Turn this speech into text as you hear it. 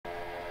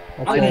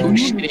Okay. I put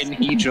shit in,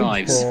 he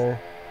drives. Okay.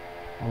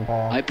 I'm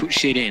back. I put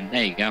shit in.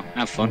 There you go.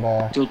 Have fun.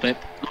 Tool Pip.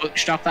 Look,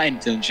 strap that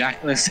into him,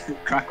 Jack. Let's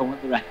crack on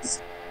with the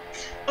rest.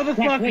 Oh, the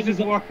fuck is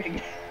working?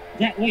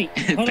 Jack, wait.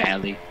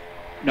 Barely.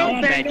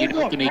 No, Ben, you're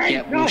not gonna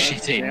get more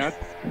shit in.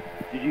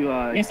 Did you,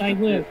 Yes, I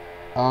will.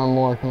 I'm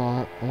working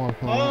on it. I'm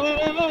working on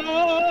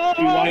it.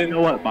 Do you want to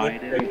know what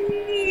mine is?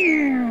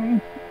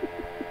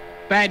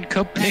 Ben,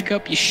 come pick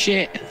up your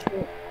shit.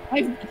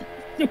 I've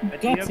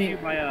got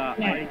it. DM'd my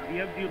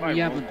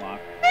Roblox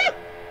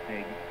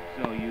thing,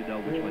 so you know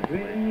which one's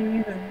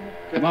which.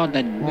 Come on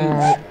then,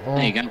 move.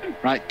 There you go.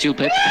 Right, Tool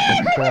Pip.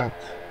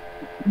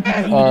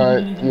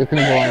 Alright, you can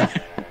join.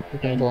 You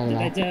can join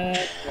now.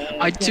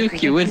 I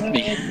took you with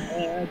me.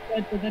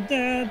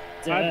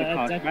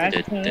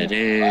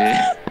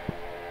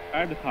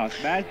 I'm the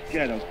cosmetic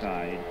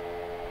genocide.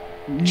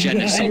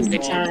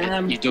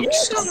 Genocide. You don't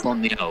stop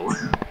on the O.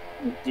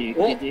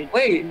 Well,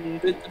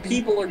 wait, the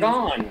people are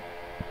gone.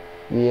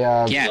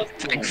 Yeah. Yeah,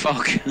 thank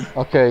fuck.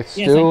 Okay,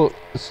 Stu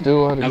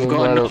had to I've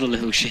got another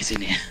little shit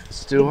in here.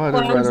 Stu had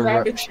to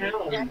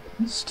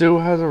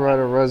write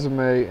a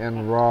resume,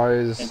 and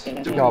Rise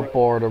got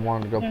bored and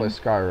wanted to go play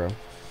Skyrim.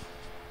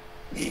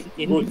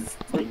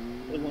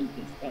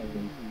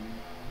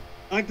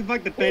 I like the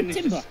fact that Ben is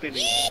just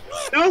spinning.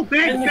 No,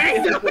 Ben!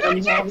 When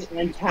you have an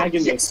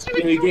antagonist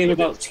in a game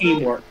about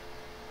teamwork.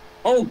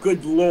 Oh,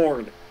 good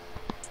lord.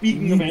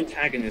 Speaking of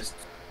antagonists.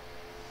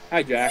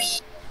 Hi, Jack.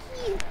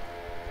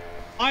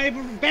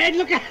 Ben,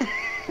 look at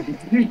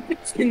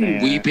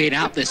We've been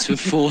at this for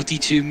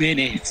 42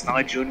 minutes.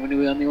 Nigel, when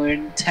we only were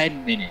in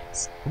 10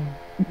 minutes.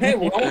 Hey,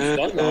 we're almost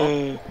done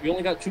now. We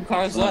only got 2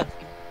 cars left.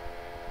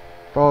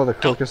 Oh, the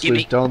quickest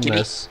we've done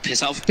this.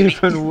 Piss off.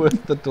 Even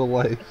with the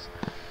delays.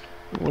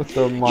 With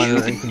the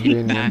minor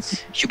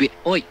inconvenience. Should be.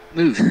 Oi,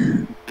 move.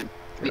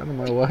 Get out of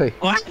my way.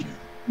 What?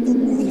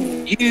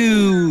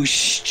 You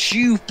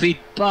stupid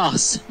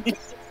boss.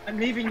 I'm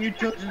leaving you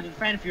children to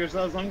defend for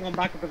yourselves. I'm going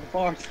back up to the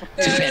forest.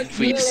 Defend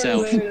for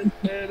yourself. There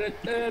we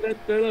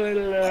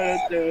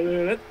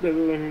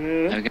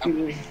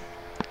go.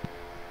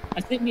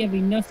 I think we have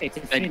enough here to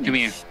finish. Ben, come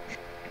here.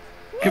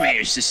 Come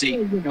here,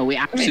 Sissy. No, we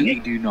absolutely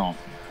do not.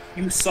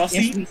 You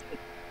sussy. Yes,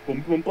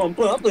 Boom, boom, boom,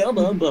 boom, boom,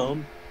 boom,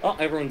 boom. Oh,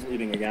 everyone's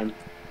leaving again.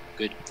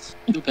 Good.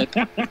 Little Pip.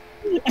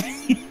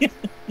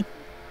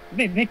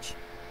 Wait, Mitch.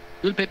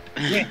 Little Pip.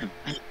 Wait,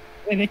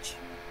 Mitch.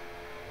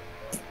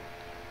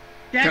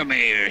 Come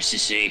here,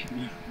 Sissy.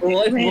 The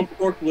life of a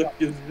forklift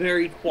is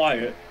very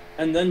quiet,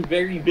 and then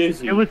very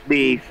busy. It was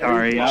me,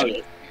 sorry.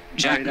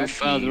 Jack, go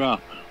further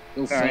up.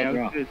 Go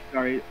further up.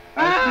 Sorry.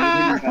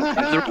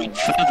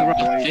 Further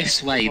up.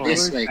 This way,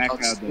 this way.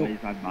 Background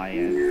noise on my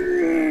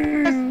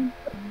end.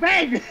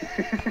 Ben!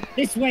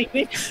 This way,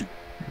 Mitch.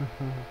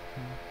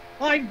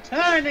 I'm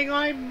turning,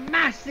 I'm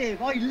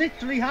massive! I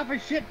literally have a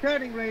shit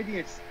turning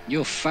radius!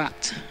 You're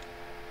fat.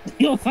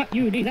 You're fat,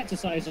 you need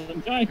exercise,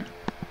 sunshine.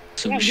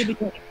 Sunshine.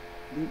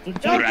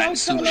 Don't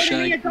stop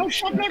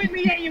loading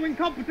me yet, you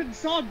incompetent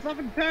sods! I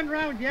haven't turned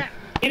around yet!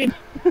 Get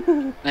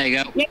him. There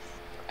you go.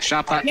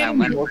 Strap that down,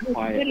 man. More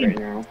quiet right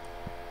now.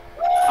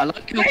 I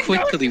like how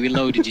quickly we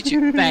loaded you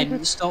to.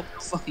 Ben, stop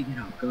fucking it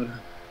up, God.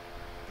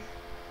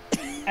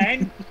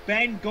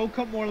 Ben, go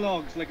cut more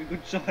logs like a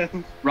good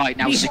child. Right,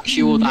 now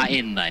secure that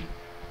in then.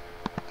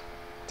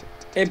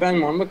 Hey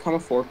Ben, wanna become a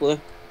forklift?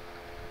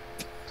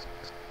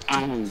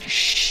 Oh,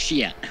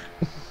 shit.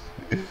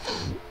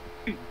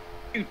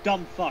 You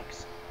dumb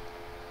fucks.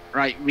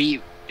 Right,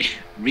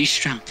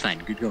 re-strap then,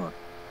 good God.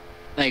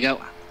 There you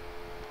go.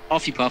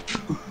 Off you pop.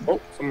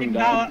 Oh, someone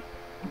died.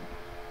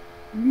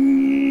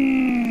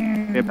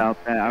 Sorry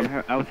about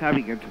that. I was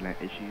having internet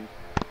issues.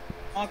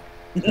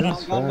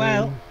 That's fine.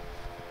 Well.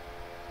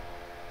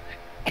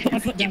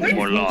 Give me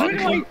more log.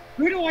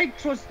 Who do I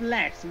trust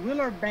less, Will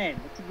or Ben?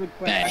 That's a good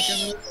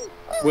question.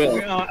 Will.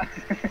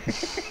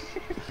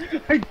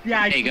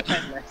 Yeah, I There you trust go.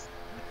 Ben less.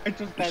 I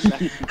trust Ben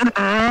less.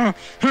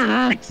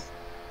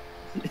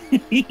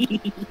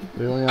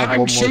 We only have I'm one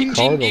more changing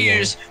car to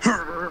gears.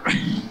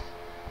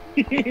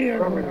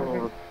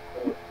 load.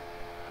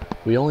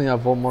 We only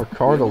have one more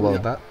car to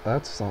load.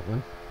 That's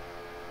something.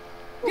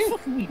 What the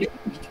fuck are we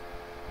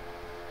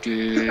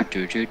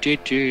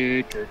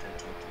doing?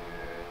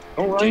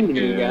 Don't run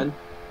me again.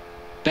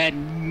 Ben,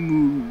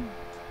 move.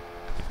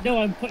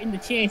 No, I'm putting the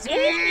chase.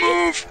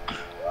 Move.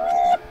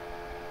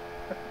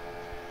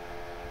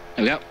 There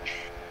we go.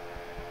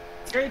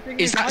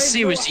 Is that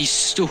seriously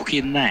stuck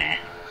in there?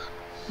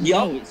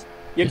 Yup.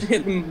 You have to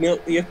hit the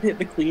you have to hit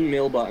the clean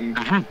mail button.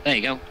 There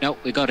you go. Nope,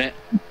 we got it.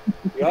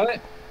 You got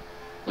it?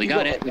 We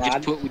got it. We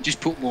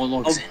just put more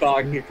logs Oh in.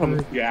 god, here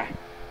comes Jack.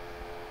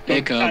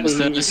 Here comes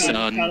the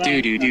sun.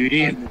 Do do do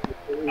do.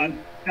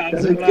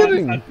 Is it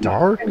getting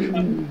dark?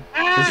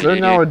 Is there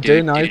now a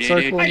day-night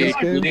cycle in this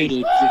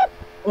game?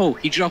 Oh,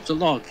 he dropped a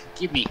log.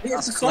 Give me. Is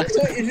That's it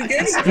collectible. getting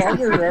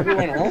darker for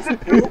everyone else?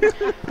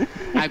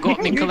 I got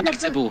me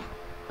collectible.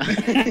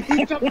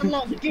 He dropped the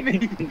lock. Give me.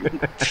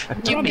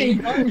 Give me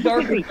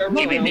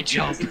the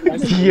job.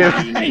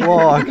 Yeah,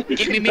 log.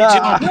 Give me my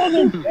job.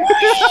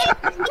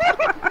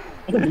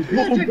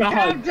 Oh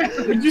god! I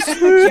just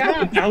saw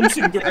Jack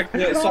bouncing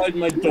directly outside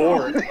my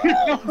door.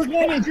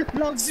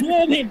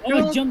 Swarm him!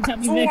 Oh, he jumped at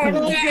me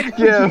vehicle.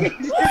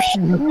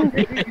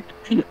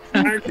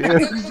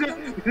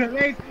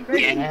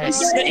 Yes,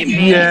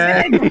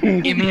 Yeah.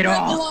 give me it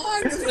all.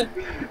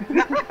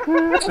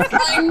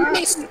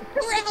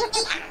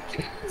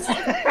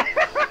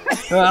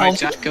 Right,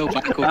 Jack, go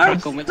back, go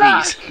crack on with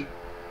these.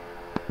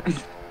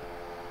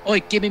 Oi,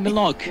 give me my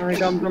log. I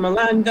come from a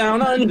land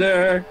down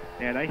under.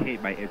 Man, I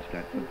hate my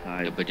internet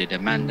sometimes. But did a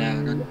man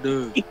down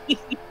under.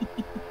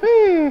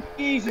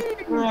 Jesus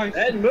Christ.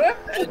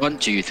 1,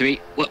 2,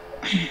 3. Whoop.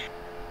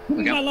 Give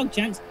me my log,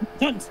 Chance.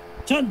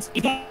 Chance,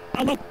 you got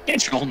a log.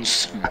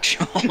 Chance.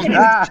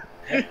 Ah.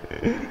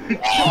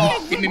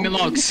 Give me my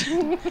logs.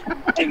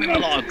 Give me my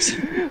logs.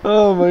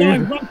 Oh my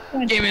god.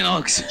 Give me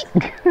logs.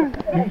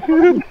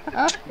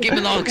 Give me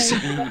logs.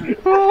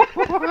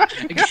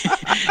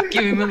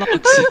 Give me my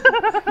logs.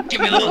 Give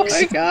me logs. Oh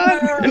my god.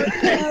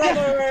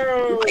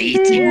 I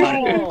eat him,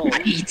 bud. I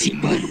eat him,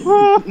 bud.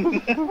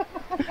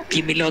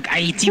 Give me log. I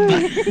eat him,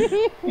 bud.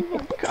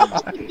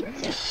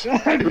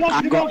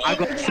 I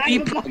got 3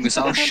 prongs.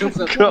 I'll shove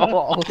them. Go.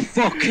 Oh,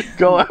 fuck.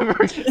 Go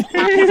ever. I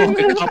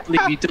can't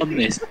believe you've done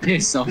this.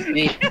 Piss off,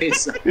 mate.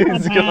 Piss off.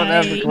 He's going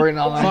evergreen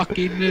on that.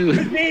 Fucking move.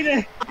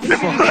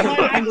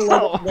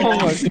 Oh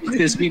my.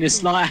 There's been a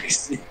slight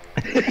accident.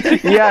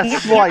 Yeah,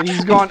 slight.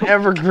 He's gone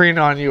evergreen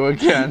on you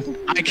again.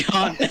 I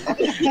can't.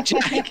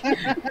 Jack.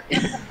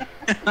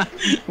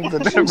 It's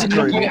an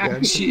evergreen You again.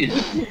 actually,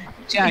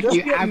 Jack,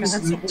 you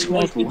absolute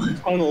twaddle.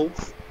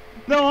 Tunnels.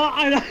 No,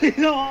 fuck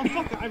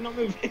it, I'm not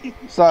moving.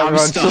 Sorry, I'm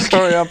Rod, stuck. just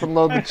hurry up and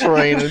load the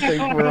train. I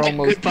think we're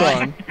almost Goodbye.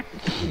 done.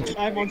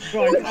 I'm on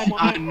strike.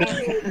 I'm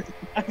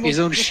He's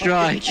on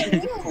strike. There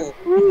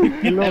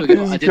we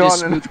go. I did a gone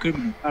smooth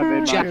criminal. I'm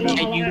in Jack, my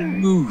can you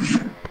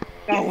move?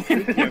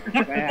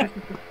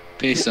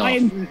 Piss off.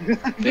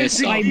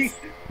 Piss off.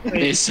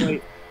 Piss off.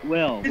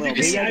 Will,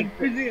 It's-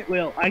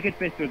 I could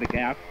fit through the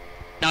gap.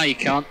 No, you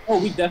can't. Oh,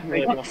 we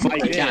definitely have Fuck,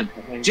 you can.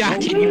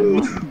 Jack, can you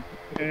move?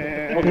 Come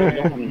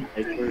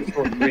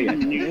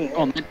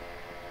on, then.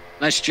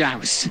 Let's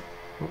joust.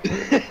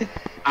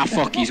 Ah,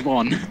 fuck, he's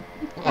won.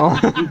 Oh.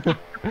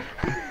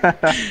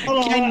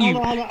 Can you?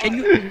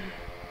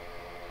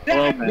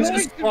 This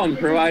is fun,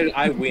 provided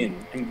I win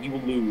and you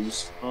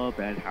lose. Oh,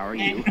 Ben, how are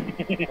you?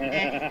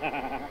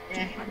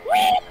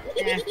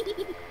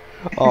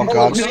 Oh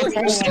god, Bring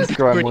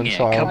gremlin it,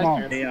 child. come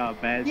on. Hey,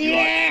 Ben,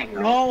 Yeah!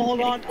 No, hold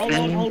on.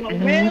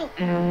 Will!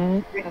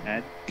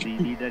 Ben, do you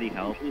need any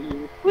help?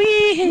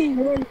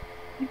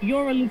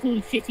 You're a little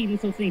shitty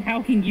little thing.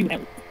 How can you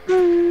help?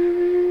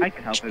 I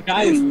can help him.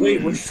 Guys,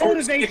 wait, we're short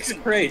Motivation. 6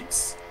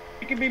 crates.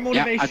 It can be Yeah, I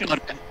motivation. got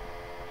it.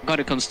 Got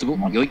it, Constable.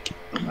 Yoink.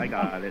 I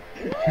got it.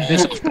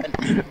 Piss off, Ben.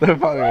 They're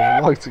probably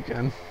locked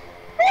again.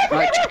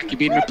 Right, Jack, you're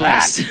being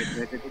replaced.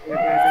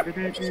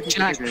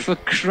 Jack, for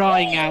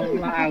crying out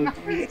loud.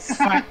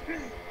 Fuck.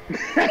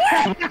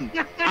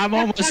 I'm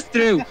almost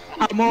through.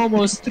 I'm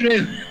almost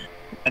through.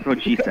 That's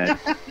what she said.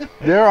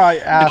 Dare I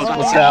ask No,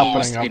 what's that's happening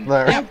almost up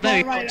there? Yeah, there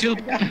you go. Alright,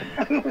 Jump.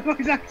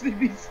 It's actually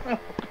be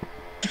stopped.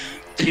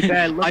 Hey,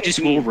 Ben, look I at just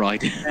me. wall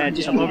ride. Ben,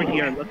 come over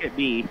here and look at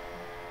me.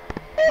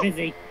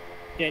 Busy.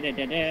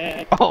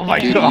 Da-da-da-da. Oh my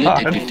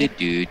god.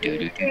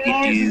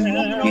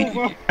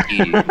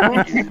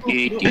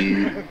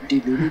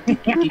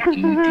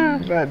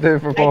 Bad day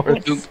for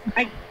boys.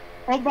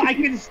 Oh, but I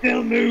can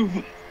still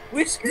move.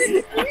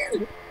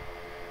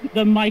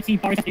 The mighty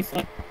Boris is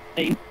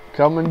like,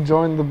 Come and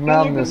join the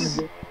madness.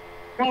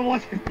 Come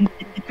on.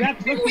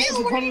 That's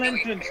the tunnel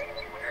entrance.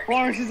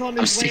 Boris is on I'm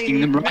his way. sticking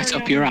them right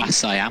up your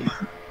ass, I am.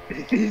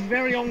 He's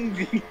very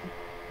hungry.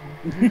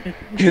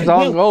 He's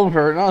all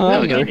over, not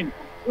There we go. hungry.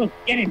 Look,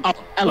 get him. Oh,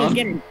 hello.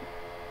 Get him.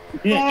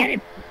 Yeah, get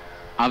him.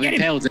 I've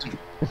impaled him.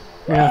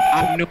 Yeah.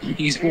 I know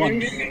he's won.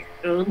 Get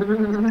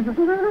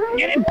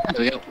him. There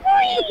we go.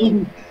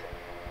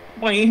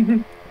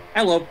 Wayne.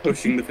 I love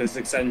pushing the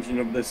physics engine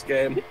of this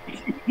game.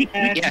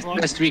 Yes,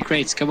 there's 3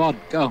 crates. Come on,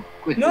 go.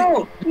 Quick.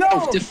 No! No!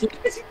 Off the foot.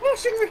 Is he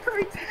pushing the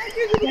crates back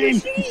into the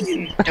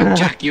machine? No,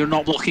 Jack, you're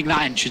not blocking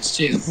that entrance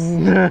too.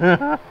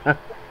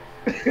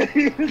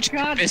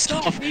 God, Piss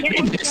stop. off.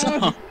 Piss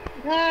off.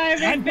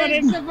 I'm I've got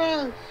him.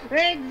 invincible.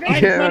 Get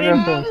rid of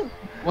Invincible. him.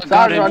 What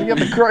got Sorry, Rod, him? get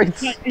the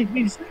crates.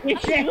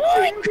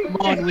 Come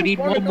on, we need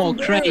one more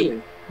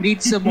crate. We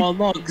need some more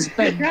logs.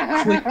 Ben,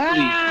 quickly.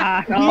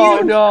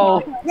 Oh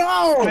no.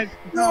 No!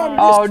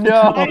 Oh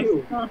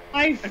no.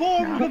 I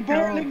formed the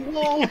burning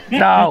wall.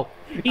 No.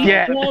 He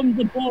Get. formed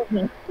the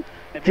border.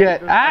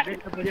 Get. Ah.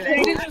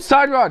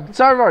 Side Rod,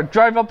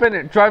 drive up in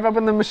it. Drive up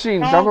in the machine.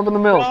 Drive up in the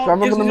mill.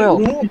 Drive up in the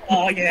mill.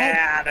 Oh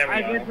yeah, there we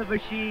I'm in go. the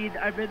machine.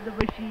 I'm in the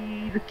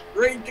machine.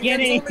 Great, Get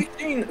the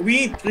machine. We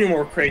need 3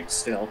 more crates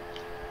still.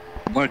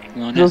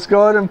 Working on it. Just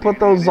go ahead and put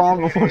those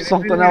on before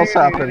something else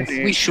happens.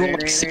 We short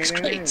like 6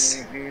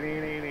 crates.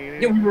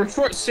 Yeah, we were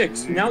short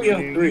 6. Now we have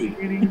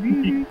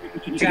 3.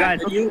 Jack,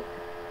 guys, you...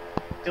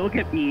 look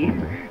at me.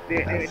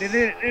 Jack, I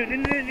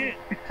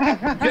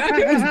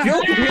was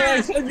joking when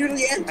I said you're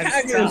the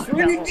antagonist.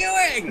 What are you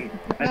doing?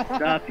 I'm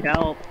stuck.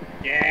 Help.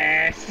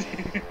 Yes.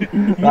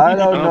 I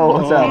don't know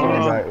what's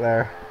happening back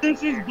there.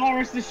 This is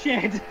Boris the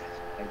Shed.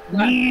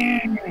 Look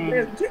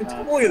at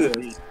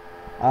this.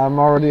 I'm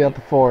already at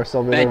the forest.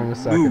 I'll be there in a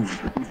second.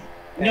 Move.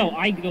 No,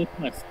 I go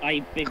first.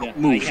 I'm bigger.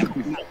 Move. I have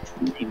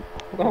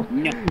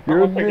no.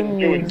 You're in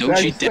the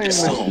Don't you exact dare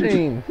same stop.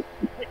 machine.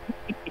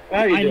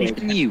 How you I doing?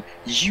 Listen,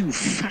 you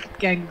fat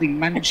gangling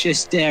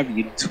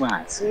Manchesterian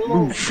twat.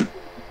 Move.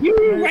 You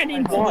ran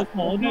into the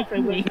wall, not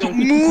me.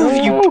 Move,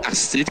 you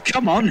bastard.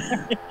 Come on.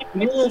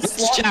 You little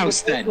slot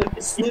Joust then.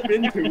 to slip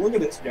into. Look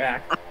at this,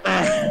 Jack.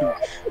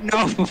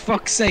 No, for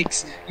fuck's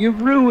sakes.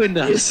 You've ruined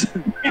us.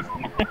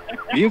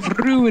 You've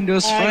ruined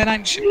us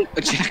financially.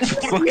 Jack,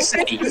 for fuck's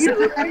sake.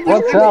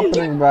 What's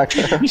happening back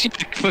there?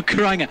 Jack, for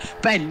crying out.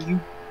 Ben, you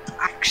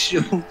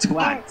actual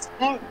twat.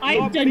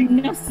 I've done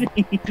nothing.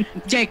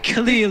 Yeah,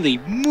 clearly.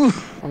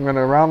 Move. I'm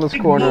gonna round this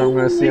corner. I'm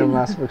gonna see a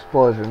massive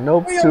explosion.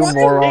 Nope, Oh, yeah, 2 what?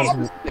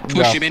 morons.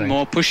 Push him in Nothing.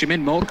 more. Push him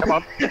in more. Come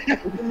on.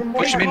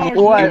 Push him in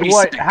more. Wait, Reset.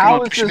 wait. Come How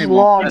on, is push him this in more.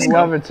 log Let's go.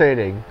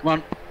 levitating? Come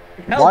on.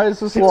 Why is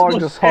this log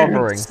just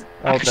hovering?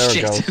 Oh, there it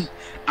Shit. goes.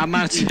 I'm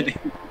out of it.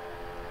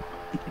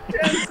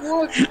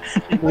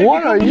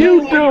 What are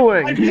you I've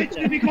doing?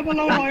 literally become a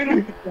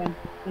lowrider.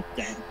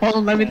 Hold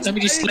on, let me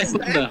just slip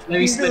under. Let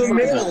me slip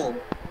under.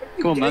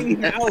 Come on,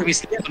 man. Let me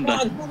slip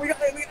under.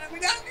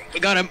 We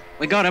got him.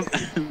 We got him.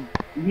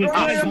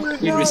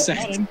 We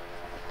reset.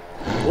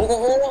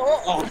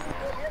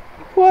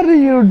 What are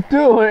you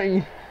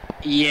doing?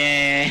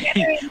 Yeah.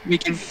 We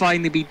can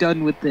finally be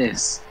done with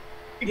this.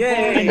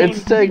 Yay!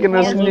 It's taken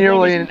us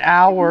nearly an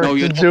hour No, to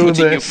you're not do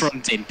putting your this.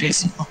 front in.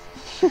 Piss off.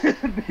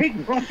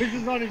 Big Boris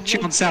is on his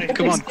Chance lunch up.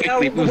 Come on, Get out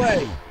quickly. of the Move.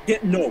 way.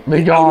 Get no.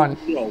 Be Get out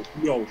of- gone.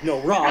 No,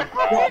 Rob,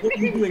 what are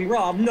you doing,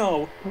 Rob?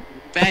 No.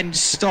 Ben,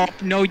 stop.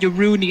 No, you're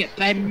ruining it.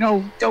 Ben,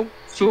 no. Don't.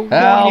 So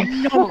Help.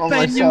 no, On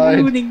my Ben, you're side.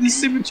 ruining the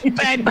symmetry.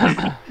 Ben.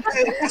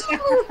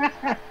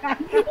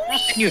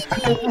 You-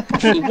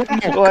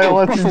 Wait,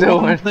 what's he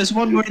doing? There's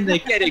one more in there.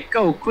 Get it.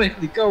 Go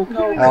quickly. Go.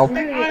 Help.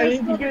 I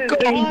need to get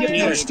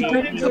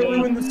to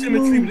ruin the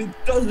symmetry, but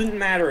it doesn't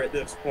matter at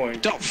this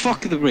point. Don't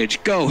fuck the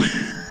bridge. Go.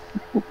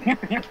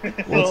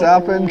 What's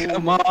happened?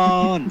 Come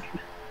on.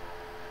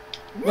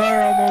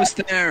 We're almost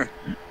there.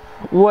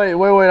 Wait,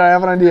 I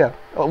have an idea.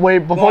 Wait,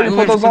 before you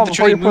put those on,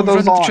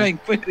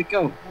 Quickly,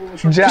 go.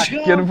 Jack,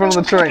 get in front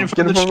of the train.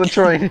 Get in front of the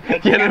train.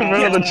 Get in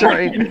front of the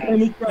train. On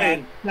the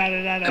train.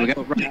 No. There we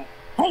go. Right.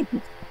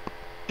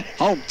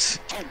 Halt.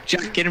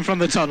 Jack, get in from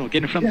the tunnel.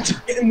 Get in from the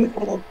tunnel. Get in the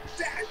tunnel.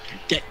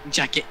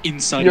 Jack, get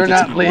inside You're of the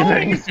not tunnel.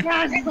 leaving. As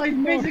fast as I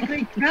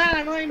physically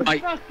can, I'm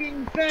Right.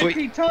 fucking 30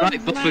 Wait, tons,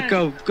 right, but man.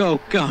 go.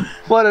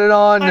 Put it I'm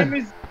on.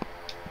 as...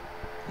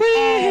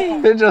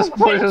 It just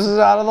pushes us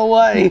out of the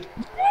way.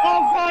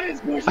 Oh god,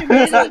 it's pushing me.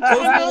 Those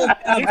little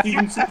tabs you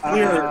can see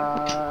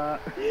clearer.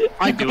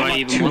 I Do got I like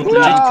even 200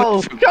 No,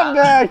 quid from come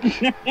that.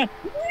 back.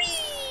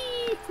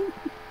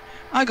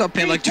 I got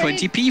paid like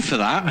 20p for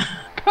that.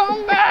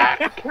 Come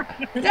back.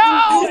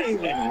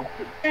 No.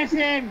 Get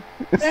him.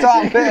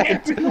 Stop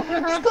it.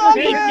 Stop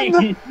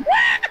it.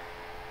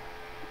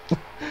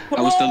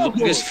 I was the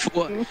longest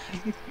for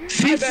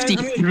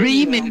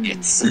 53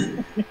 minutes.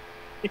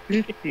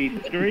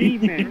 53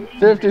 minutes.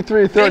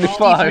 53:35.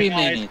 53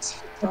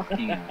 minutes.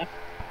 Fucking hell.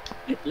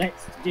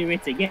 Let's do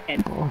it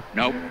again.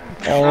 Nope.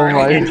 Oh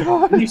my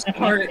god. You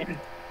start.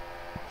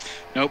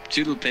 Nope.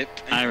 Toodle pip.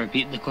 I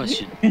repeat the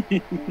question.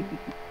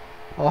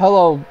 Oh,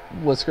 hello,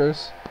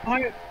 Whiskers.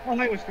 Hi,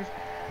 Whiskers.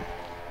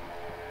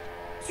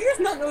 Do you guys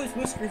not notice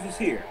Whiskers is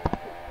here?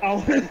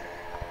 Oh.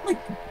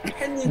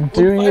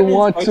 Do you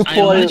want to I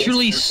play?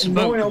 literally No one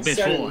spoke else said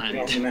anything on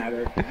beforehand. the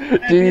matter.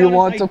 Do you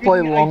want to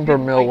play Lumber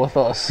Mill with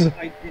us?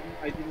 I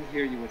didn't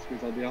hear you, Whiskers,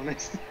 I'll be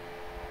honest.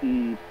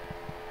 Do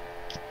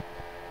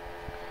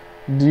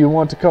you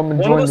want to come and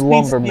One join of us the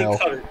needs to Lumber be a Mill?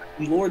 cutter.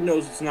 Lord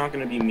knows it's not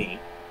going to be me.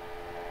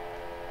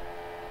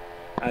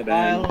 I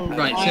bet.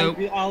 Right, so-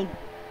 I'll... Oh,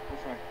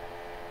 sorry.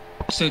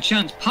 So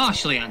Chance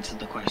partially answered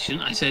the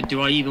question. I said,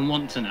 do I even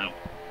want to know?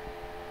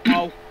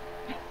 Oh.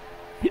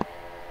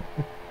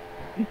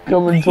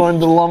 Come and join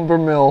the Lumber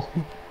Mill.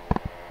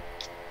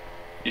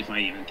 If I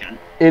even can.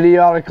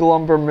 Idiotic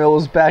Lumber Mill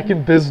is back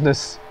in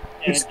business.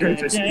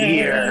 Whiskers is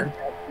here.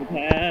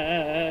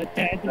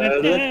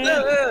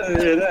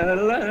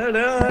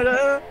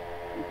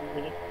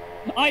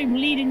 I'm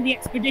leading the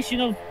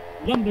expedition of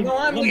lumber. No,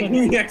 I'm lumber.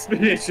 leading the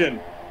expedition.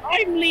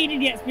 I'm leading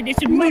the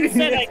expedition. Mum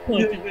said I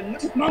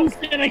could. Mum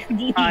said I could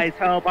lead. Guys,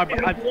 help! I'm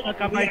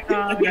stuck on my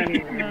side.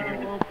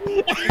 Help.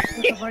 I'm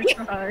stuck on my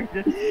side.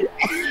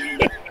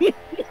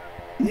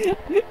 Me and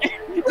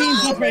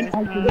my friend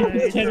had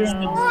to turn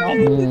around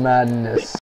and Madness.